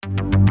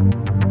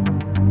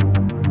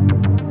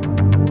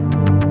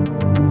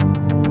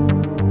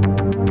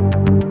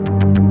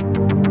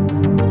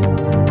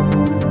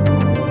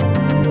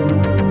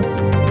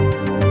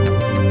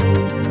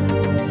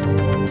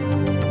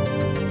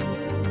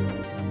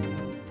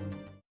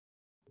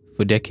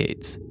For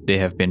decades, there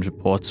have been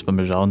reports from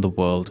around the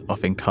world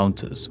of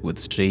encounters with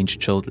strange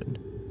children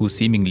who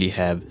seemingly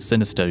have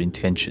sinister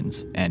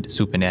intentions and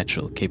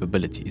supernatural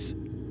capabilities.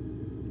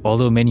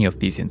 Although many of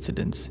these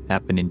incidents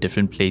happen in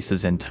different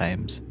places and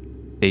times,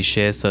 they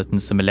share certain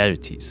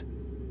similarities.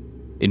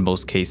 In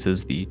most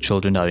cases, the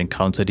children are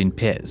encountered in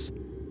pairs,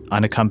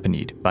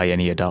 unaccompanied by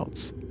any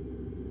adults.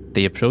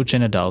 They approach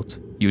an adult,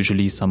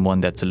 usually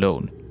someone that's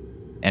alone,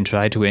 and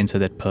try to enter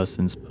that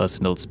person's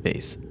personal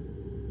space.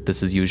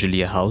 This is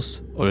usually a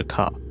house or a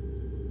car.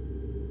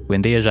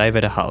 When they arrive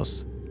at a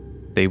house,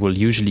 they will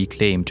usually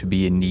claim to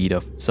be in need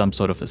of some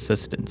sort of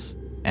assistance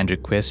and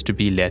request to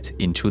be let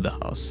into the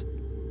house.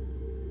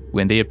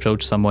 When they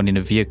approach someone in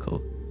a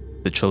vehicle,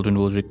 the children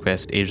will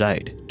request a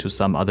ride to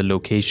some other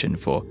location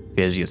for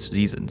various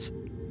reasons.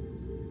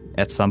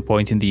 At some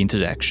point in the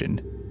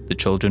interaction, the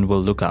children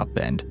will look up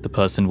and the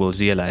person will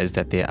realize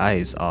that their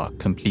eyes are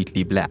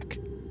completely black.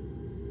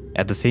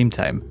 At the same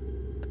time,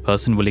 the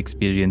person will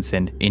experience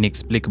an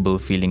inexplicable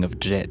feeling of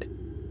dread,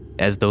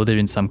 as though they're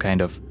in some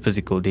kind of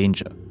physical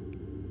danger.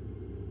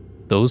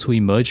 Those who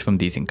emerge from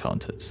these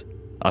encounters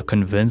are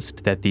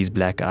convinced that these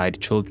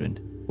black-eyed children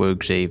were a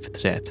grave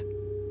threat.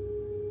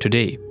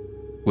 Today,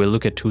 we'll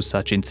look at two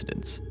such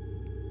incidents.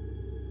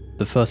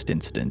 The first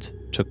incident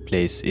took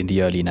place in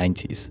the early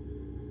 90s.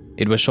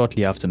 It was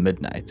shortly after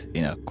midnight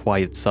in a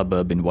quiet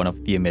suburb in one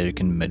of the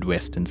American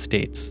Midwestern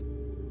states.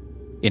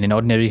 In an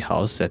ordinary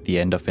house at the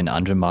end of an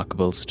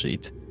unremarkable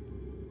street,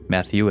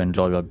 Matthew and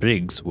Laura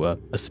Briggs were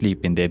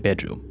asleep in their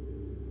bedroom.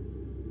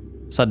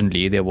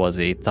 Suddenly, there was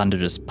a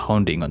thunderous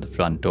pounding on the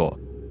front door,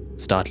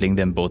 startling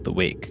them both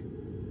awake.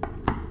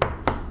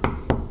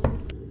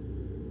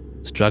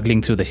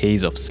 Struggling through the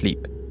haze of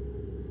sleep,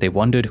 they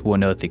wondered who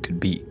on earth it could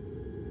be.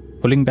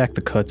 Pulling back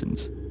the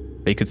curtains,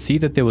 they could see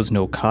that there was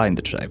no car in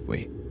the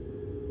driveway.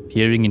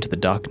 Peering into the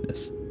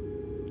darkness,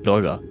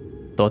 Laura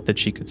thought that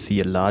she could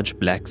see a large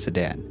black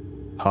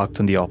sedan parked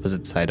on the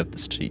opposite side of the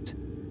street,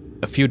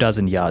 a few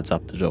dozen yards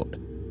up the road.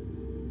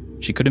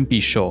 She couldn't be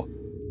sure,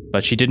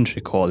 but she didn't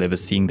recall ever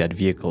seeing that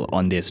vehicle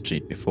on their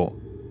street before.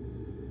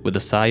 With a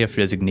sigh of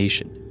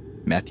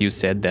resignation, Matthew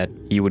said that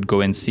he would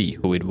go and see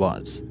who it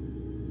was.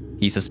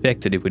 He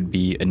suspected it would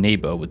be a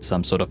neighbor with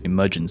some sort of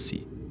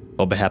emergency,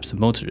 or perhaps a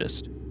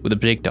motorist with a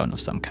breakdown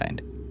of some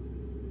kind.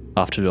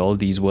 After all,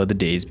 these were the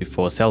days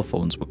before cell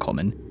phones were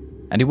common,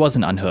 and it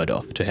wasn't unheard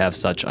of to have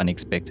such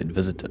unexpected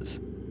visitors.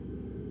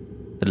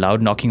 The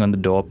loud knocking on the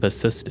door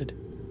persisted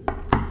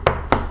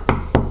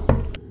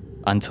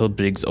until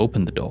Briggs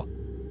opened the door.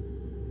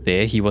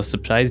 There, he was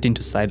surprised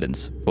into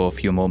silence for a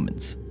few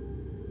moments.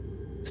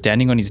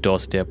 Standing on his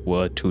doorstep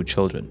were two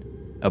children,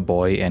 a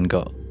boy and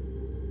girl.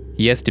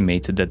 He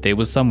estimated that they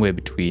were somewhere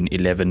between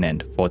 11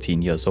 and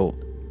 14 years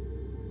old.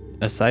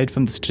 Aside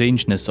from the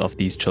strangeness of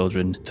these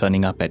children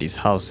turning up at his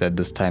house at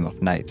this time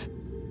of night,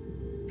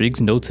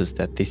 Briggs noticed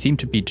that they seemed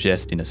to be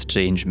dressed in a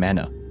strange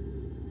manner.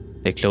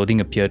 Their clothing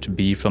appeared to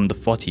be from the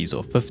 40s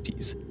or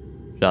 50s,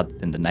 rather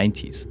than the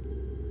 90s.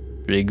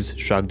 Briggs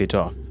shrugged it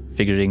off,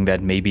 figuring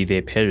that maybe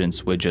their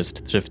parents were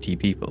just thrifty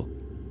people.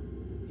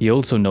 He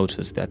also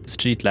noticed that the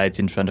streetlights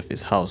in front of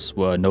his house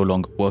were no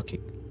longer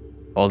working,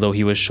 although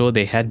he was sure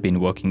they had been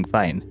working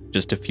fine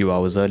just a few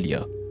hours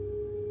earlier.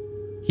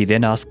 He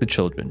then asked the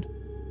children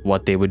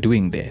what they were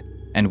doing there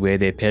and where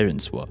their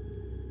parents were.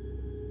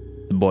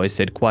 The boy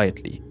said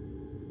quietly,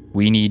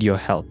 "We need your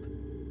help.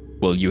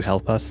 Will you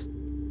help us?"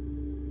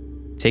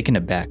 Taken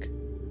aback,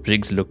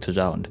 Briggs looked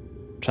around,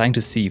 trying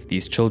to see if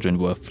these children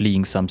were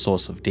fleeing some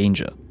source of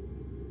danger.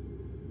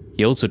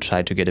 He also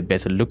tried to get a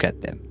better look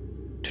at them,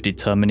 to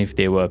determine if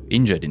they were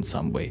injured in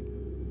some way.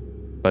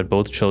 But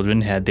both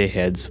children had their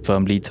heads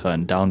firmly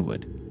turned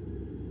downward.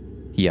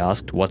 He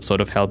asked what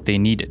sort of help they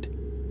needed.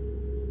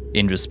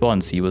 In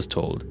response, he was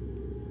told,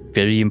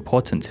 "Very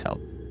important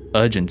help,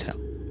 urgent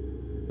help.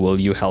 Will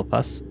you help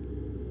us?"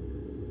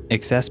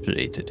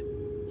 Exasperated,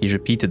 he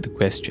repeated the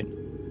question,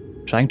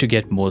 trying to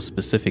get more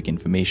specific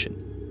information.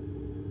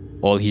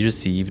 All he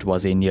received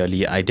was a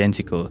nearly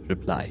identical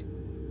reply.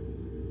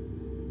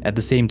 At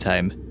the same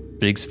time,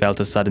 Briggs felt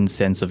a sudden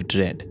sense of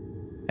dread,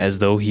 as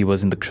though he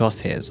was in the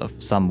crosshairs of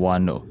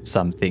someone or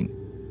something.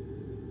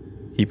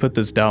 He put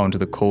this down to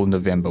the cold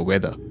November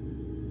weather.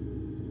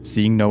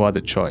 Seeing no other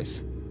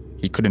choice,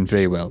 he couldn't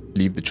very well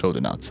leave the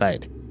children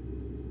outside.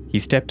 He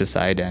stepped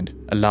aside and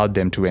allowed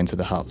them to enter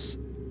the house.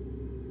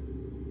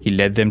 He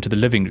led them to the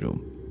living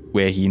room,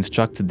 where he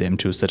instructed them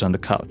to sit on the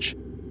couch.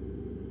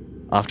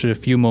 After a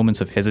few moments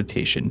of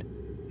hesitation,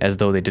 as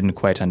though they didn't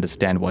quite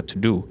understand what to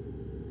do,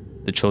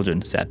 the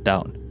children sat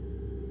down.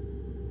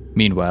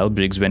 Meanwhile,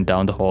 Briggs went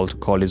down the hall to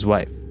call his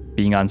wife,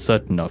 being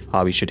uncertain of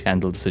how he should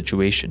handle the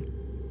situation.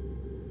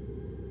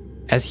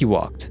 As he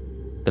walked,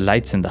 the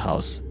lights in the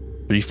house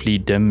briefly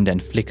dimmed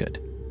and flickered.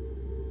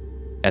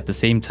 At the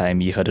same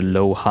time, he heard a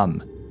low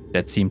hum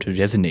that seemed to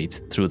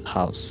resonate through the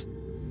house.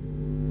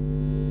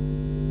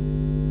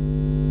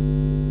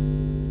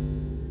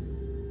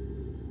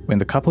 When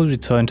the couple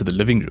returned to the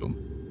living room,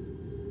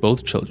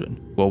 both children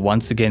were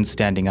once again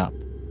standing up,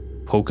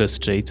 poker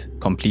straight,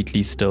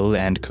 completely still,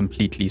 and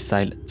completely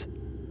silent.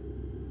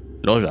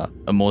 Laura,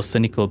 a more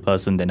cynical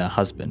person than her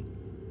husband,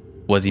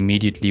 was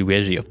immediately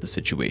wary of the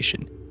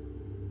situation.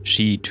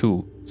 She,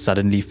 too,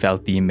 suddenly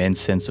felt the immense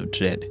sense of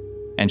dread,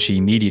 and she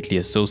immediately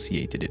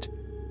associated it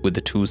with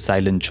the two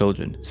silent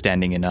children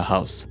standing in her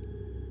house.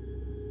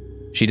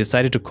 She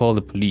decided to call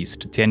the police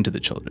to tend to the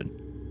children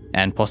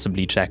and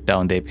possibly track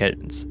down their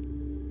parents.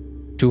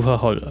 To her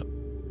horror,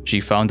 she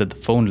found that the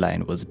phone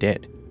line was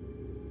dead.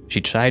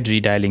 She tried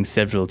redialing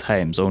several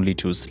times only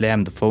to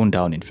slam the phone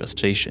down in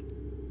frustration.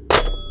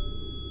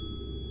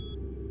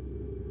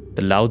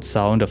 The loud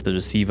sound of the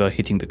receiver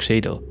hitting the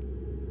cradle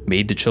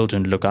made the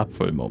children look up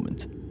for a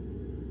moment.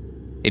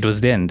 It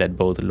was then that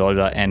both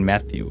Laura and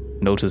Matthew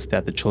noticed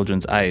that the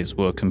children's eyes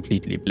were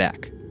completely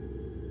black.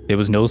 There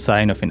was no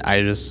sign of an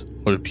iris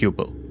or a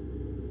pupil,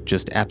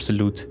 just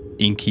absolute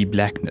inky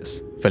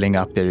blackness filling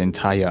up their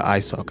entire eye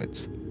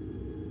sockets.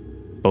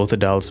 Both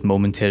adults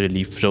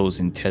momentarily froze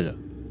in terror.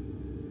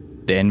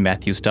 Then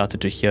Matthew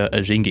started to hear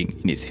a ringing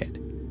in his head.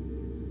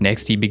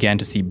 Next, he began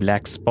to see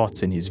black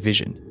spots in his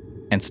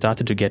vision and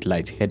started to get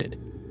lightheaded.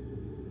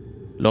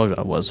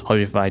 Laura was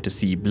horrified to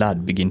see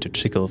blood begin to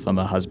trickle from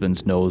her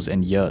husband's nose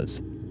and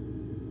ears.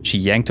 She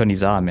yanked on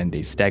his arm and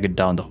they staggered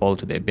down the hall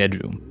to their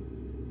bedroom.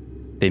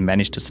 They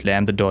managed to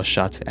slam the door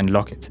shut and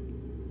lock it,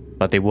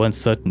 but they weren't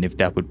certain if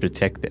that would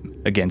protect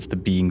them against the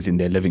beings in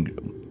their living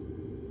room.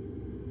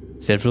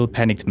 Several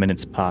panicked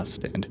minutes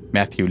passed and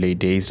Matthew lay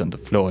dazed on the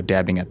floor,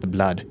 dabbing at the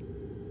blood.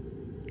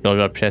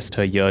 Laura pressed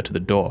her ear to the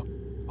door,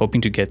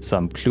 hoping to get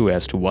some clue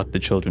as to what the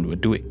children were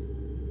doing.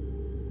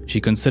 She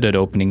considered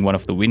opening one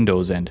of the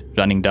windows and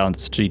running down the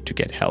street to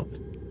get help.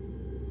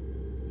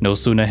 No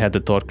sooner had the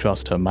thought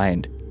crossed her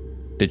mind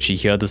did she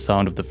hear the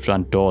sound of the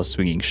front door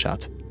swinging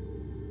shut.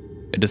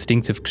 A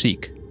distinctive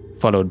creak,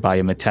 followed by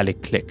a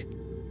metallic click.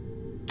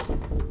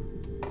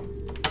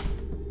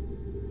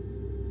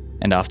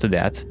 And after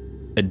that,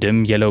 a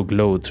dim yellow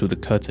glow through the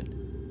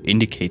curtain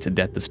indicated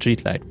that the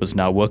streetlight was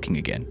now working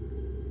again.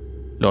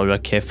 Laura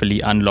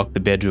carefully unlocked the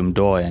bedroom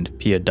door and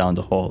peered down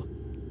the hall.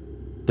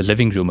 The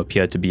living room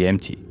appeared to be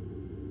empty.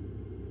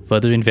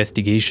 Further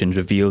investigation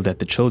revealed that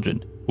the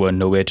children were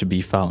nowhere to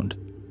be found.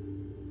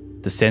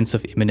 The sense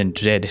of imminent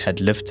dread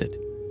had lifted,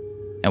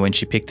 and when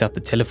she picked up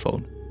the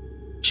telephone,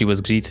 she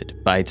was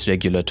greeted by its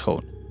regular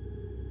tone.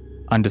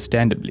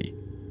 Understandably,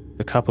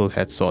 the couple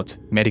had sought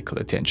medical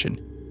attention.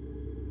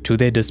 To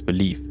their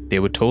disbelief, they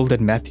were told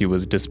that Matthew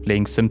was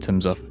displaying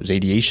symptoms of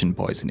radiation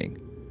poisoning.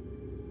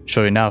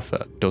 Sure enough,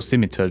 a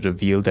dosimeter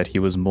revealed that he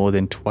was more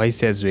than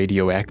twice as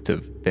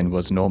radioactive than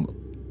was normal.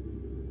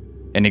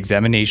 An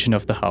examination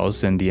of the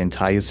house and the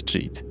entire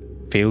street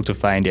failed to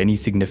find any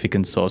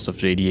significant source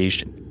of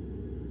radiation.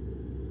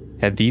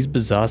 Had these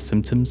bizarre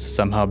symptoms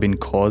somehow been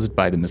caused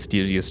by the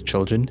mysterious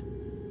children?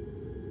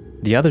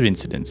 The other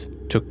incident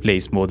took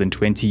place more than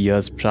 20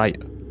 years prior,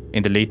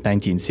 in the late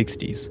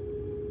 1960s.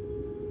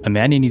 A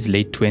man in his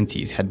late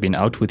 20s had been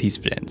out with his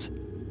friends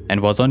and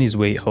was on his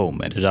way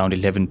home at around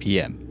 11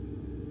 p.m.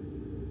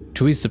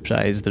 To his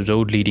surprise, the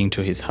road leading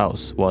to his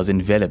house was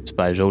enveloped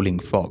by rolling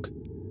fog.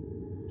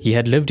 He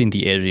had lived in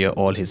the area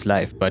all his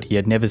life, but he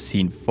had never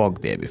seen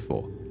fog there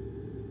before.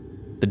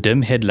 The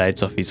dim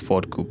headlights of his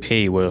Ford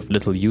Coupe were of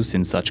little use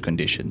in such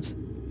conditions,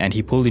 and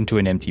he pulled into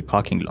an empty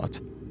parking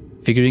lot,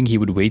 figuring he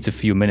would wait a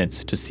few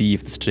minutes to see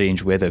if the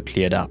strange weather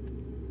cleared up.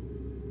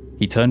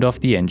 He turned off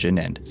the engine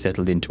and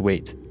settled in to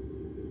wait.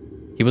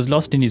 He was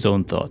lost in his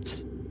own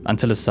thoughts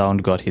until a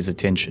sound got his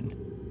attention.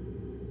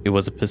 It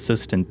was a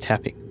persistent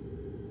tapping,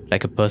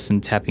 like a person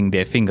tapping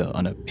their finger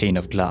on a pane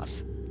of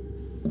glass.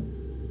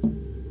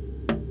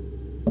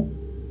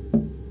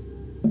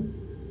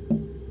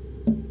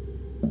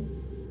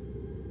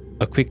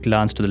 A quick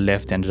glance to the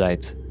left and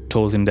right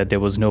told him that there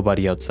was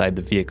nobody outside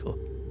the vehicle.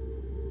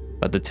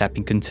 But the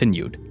tapping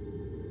continued,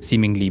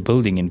 seemingly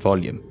building in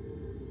volume.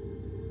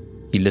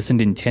 He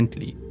listened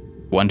intently,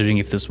 wondering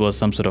if this was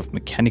some sort of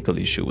mechanical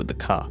issue with the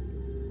car.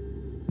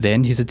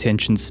 Then his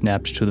attention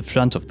snapped to the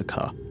front of the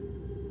car.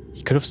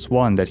 He could have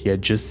sworn that he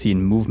had just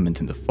seen movement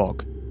in the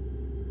fog.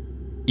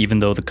 Even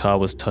though the car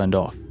was turned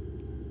off,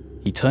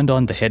 he turned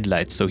on the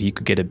headlights so he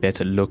could get a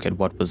better look at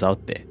what was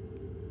out there.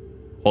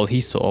 All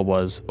he saw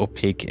was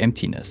opaque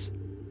emptiness.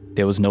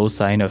 There was no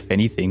sign of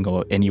anything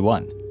or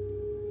anyone.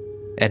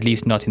 At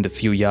least not in the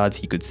few yards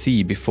he could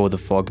see before the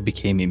fog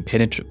became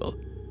impenetrable.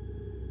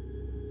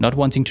 Not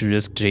wanting to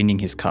risk draining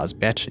his car's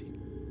battery,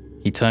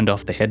 he turned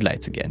off the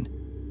headlights again.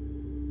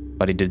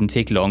 But it didn't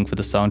take long for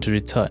the sound to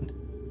return,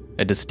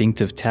 a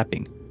distinctive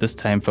tapping, this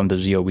time from the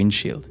rear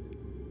windshield.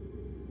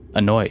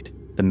 Annoyed,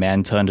 the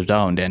man turned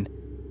around and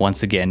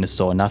once again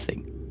saw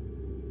nothing.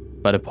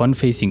 But upon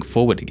facing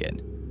forward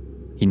again,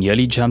 he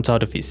nearly jumped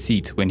out of his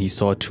seat when he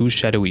saw two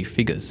shadowy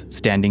figures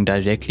standing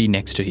directly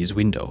next to his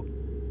window.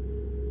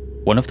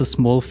 One of the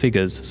small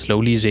figures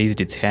slowly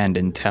raised its hand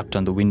and tapped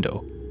on the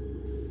window.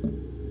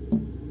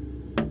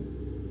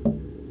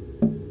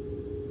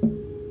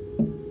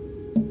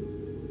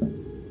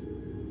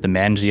 The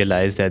man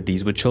realized that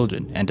these were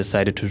children and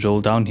decided to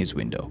roll down his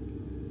window.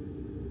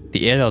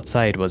 The air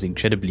outside was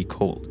incredibly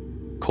cold,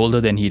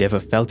 colder than he'd ever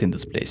felt in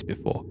this place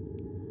before.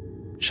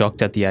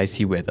 Shocked at the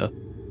icy weather,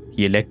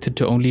 he elected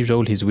to only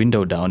roll his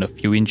window down a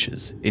few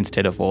inches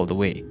instead of all the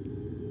way.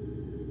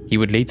 He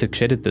would later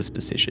credit this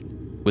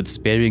decision with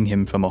sparing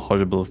him from a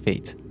horrible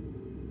fate.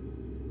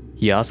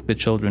 He asked the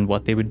children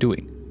what they were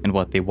doing and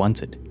what they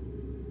wanted.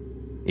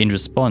 In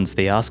response,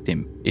 they asked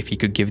him if he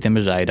could give them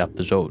a ride up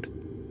the road.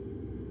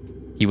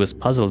 He was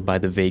puzzled by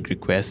the vague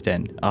request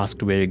and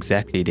asked where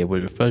exactly they were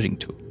referring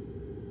to.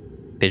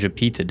 They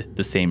repeated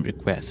the same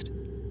request.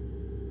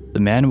 The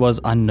man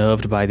was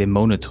unnerved by their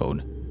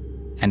monotone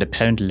and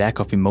apparent lack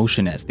of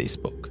emotion as they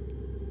spoke,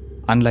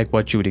 unlike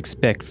what you would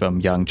expect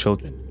from young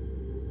children.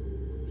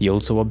 He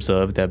also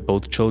observed that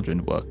both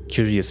children were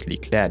curiously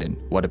clad in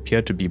what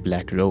appeared to be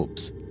black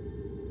robes.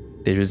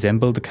 They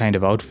resembled the kind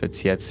of outfits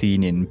he had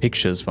seen in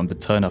pictures from the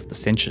turn of the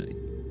century.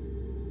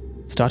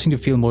 Starting to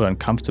feel more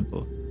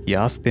uncomfortable, he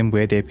asked them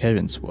where their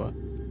parents were.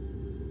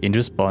 In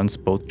response,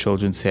 both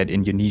children said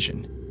in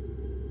Indonesian,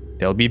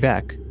 "They'll be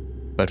back,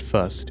 but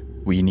first,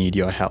 we need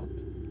your help."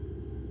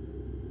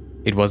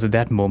 It was at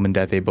that moment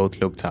that they both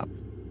looked up,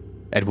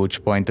 at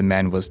which point the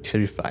man was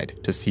terrified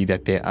to see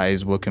that their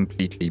eyes were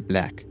completely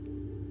black.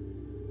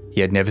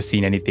 He had never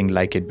seen anything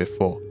like it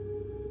before.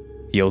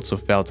 He also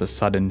felt a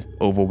sudden,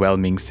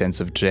 overwhelming sense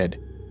of dread.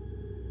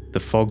 The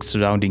fog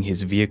surrounding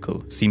his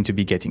vehicle seemed to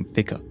be getting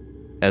thicker,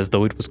 as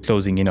though it was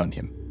closing in on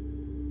him.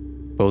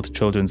 Both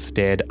children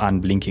stared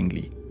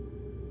unblinkingly.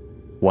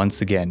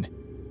 Once again,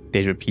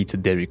 they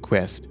repeated their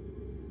request,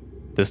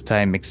 this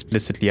time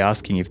explicitly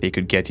asking if they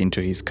could get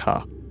into his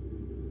car.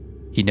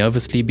 He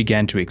nervously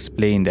began to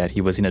explain that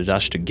he was in a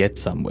rush to get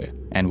somewhere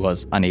and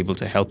was unable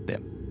to help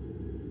them.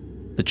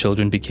 The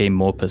children became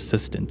more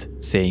persistent,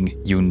 saying,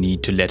 "You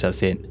need to let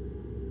us in."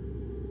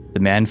 The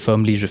man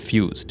firmly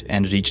refused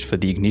and reached for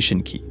the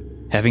ignition key,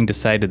 having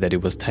decided that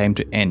it was time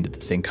to end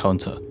this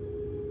encounter.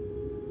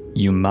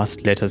 "You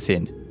must let us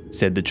in,"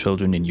 said the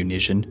children in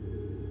unison.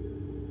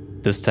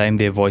 This time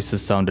their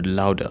voices sounded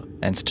louder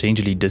and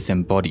strangely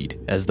disembodied,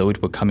 as though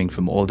it were coming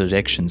from all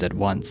directions at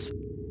once.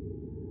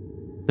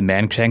 The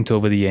man cranked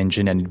over the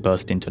engine and it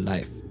burst into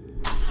life.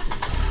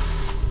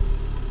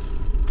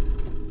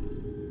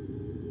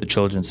 The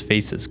children's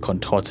faces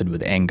contorted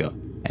with anger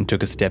and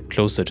took a step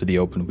closer to the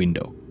open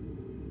window.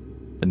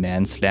 The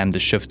man slammed the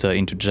shifter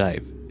into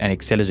drive and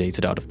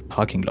accelerated out of the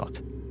parking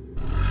lot.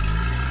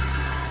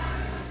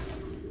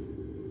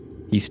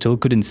 He still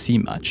couldn't see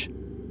much,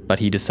 but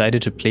he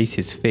decided to place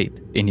his faith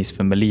in his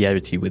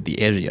familiarity with the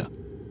area.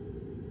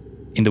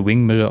 In the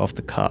wing mirror of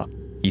the car,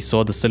 he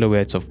saw the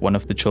silhouette of one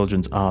of the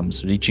children's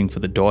arms reaching for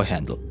the door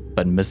handle,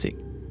 but missing.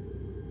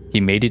 He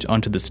made it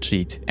onto the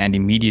street and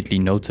immediately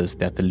noticed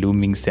that the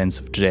looming sense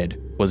of dread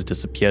was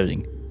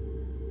disappearing.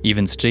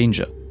 Even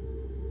stranger,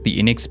 the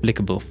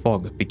inexplicable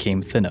fog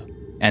became thinner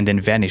and then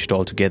vanished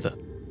altogether.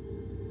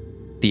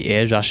 The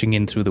air rushing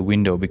in through the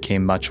window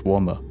became much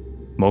warmer,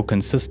 more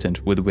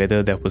consistent with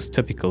weather that was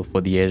typical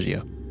for the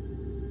area.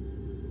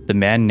 The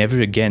man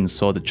never again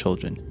saw the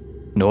children,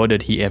 nor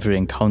did he ever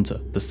encounter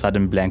the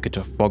sudden blanket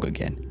of fog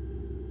again.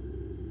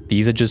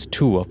 These are just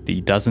two of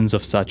the dozens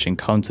of such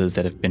encounters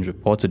that have been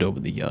reported over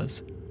the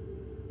years.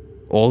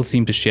 All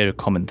seem to share a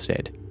common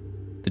thread.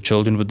 The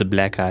children with the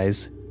black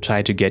eyes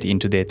try to get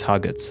into their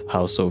target's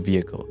house or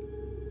vehicle.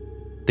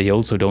 They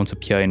also don't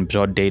appear in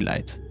broad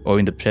daylight or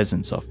in the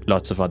presence of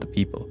lots of other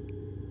people.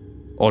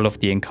 All of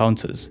the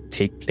encounters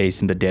take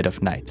place in the dead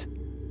of night.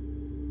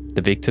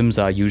 The victims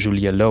are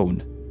usually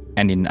alone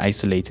and in an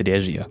isolated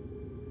area,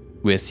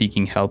 where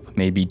seeking help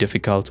may be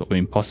difficult or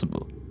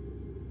impossible.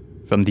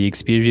 From the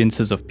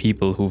experiences of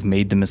people who've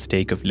made the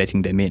mistake of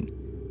letting them in,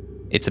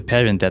 it's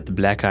apparent that the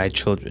black-eyed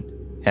children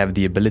have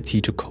the ability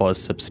to cause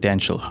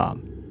substantial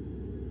harm.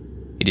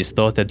 It is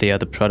thought that they are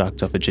the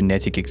product of a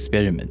genetic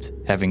experiment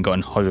having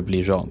gone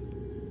horribly wrong,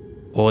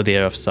 or they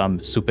are of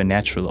some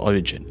supernatural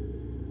origin.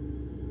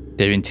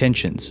 Their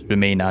intentions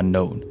remain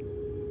unknown,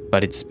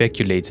 but it's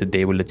speculated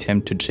they will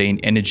attempt to drain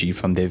energy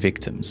from their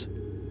victims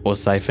or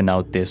siphon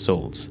out their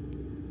souls.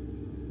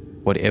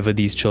 Whatever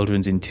these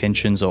children's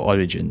intentions or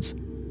origins,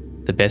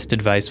 the best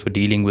advice for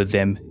dealing with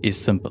them is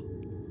simple.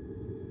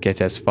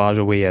 Get as far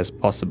away as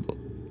possible,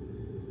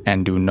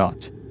 and do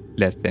not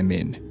let them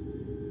in.